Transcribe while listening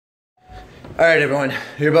All right, everyone,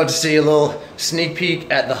 you're about to see a little sneak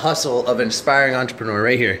peek at the hustle of an inspiring entrepreneur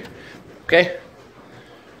right here, okay?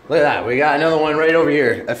 Look at that, we got another one right over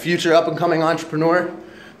here, a future up-and-coming entrepreneur.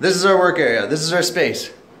 This is our work area, this is our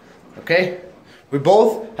space, okay? We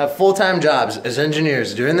both have full-time jobs as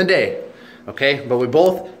engineers during the day, okay? But we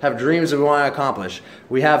both have dreams that we want to accomplish.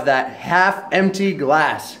 We have that half-empty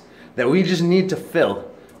glass that we just need to fill,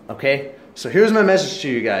 okay? So here's my message to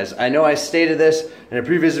you guys. I know I stated this in a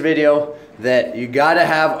previous video that you gotta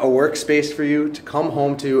have a workspace for you to come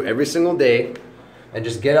home to every single day and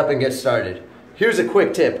just get up and get started. Here's a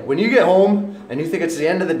quick tip. When you get home and you think it's the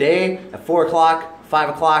end of the day at 4 o'clock, 5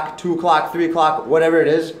 o'clock, 2 o'clock, 3 o'clock, whatever it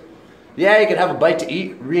is, yeah, you can have a bite to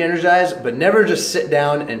eat, re-energize, but never just sit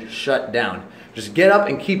down and shut down. Just get up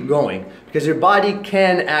and keep going, because your body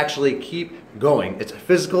can actually keep going. It's a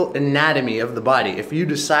physical anatomy of the body. If you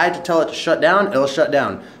decide to tell it to shut down, it'll shut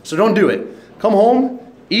down. So don't do it. Come home,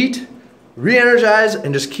 eat, re-energize,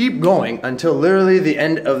 and just keep going until literally the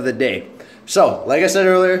end of the day. So, like I said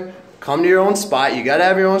earlier, come to your own spot. You gotta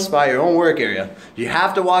have your own spot, your own work area. You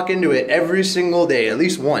have to walk into it every single day, at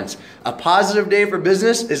least once. A positive day for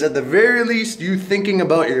business is at the very least you thinking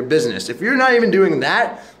about your business. If you're not even doing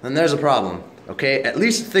that, then there's a problem. Okay, at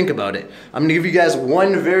least think about it. I'm gonna give you guys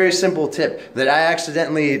one very simple tip that I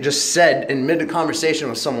accidentally just said in mid-conversation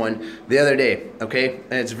with someone the other day, okay?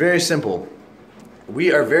 And it's very simple.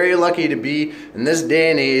 We are very lucky to be in this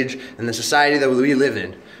day and age in the society that we live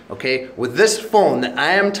in, okay? With this phone that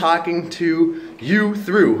I am talking to you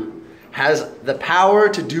through has the power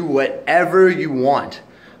to do whatever you want.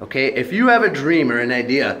 Okay, if you have a dream or an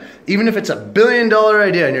idea, even if it's $1 billion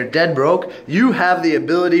idea and you're dead broke, you have the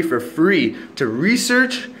ability for free to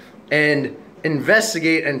research and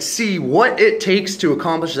investigate and see what it takes to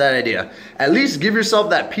accomplish that idea. At least give yourself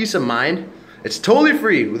that peace of mind. It's totally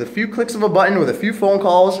free. With a few clicks of a button, with a few phone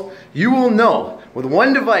calls, you will know with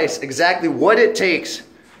one device exactly what it takes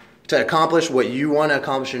to accomplish what you want to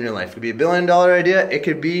accomplish in your life. It could be $1 billion idea, it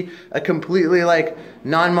could be a completely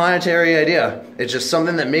non-monetary idea. It's just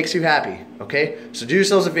something that makes you happy, okay? So do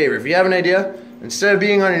yourselves a favor. If you have an idea, instead of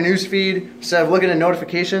being on your news feed, instead of looking at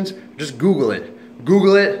notifications, just Google it.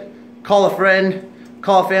 Google it, call a friend,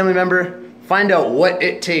 call a family member, find out what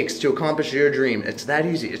it takes to accomplish your dream. It's that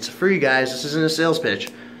easy. It's free, guys. This isn't a sales pitch.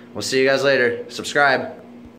 We'll see you guys later. Subscribe.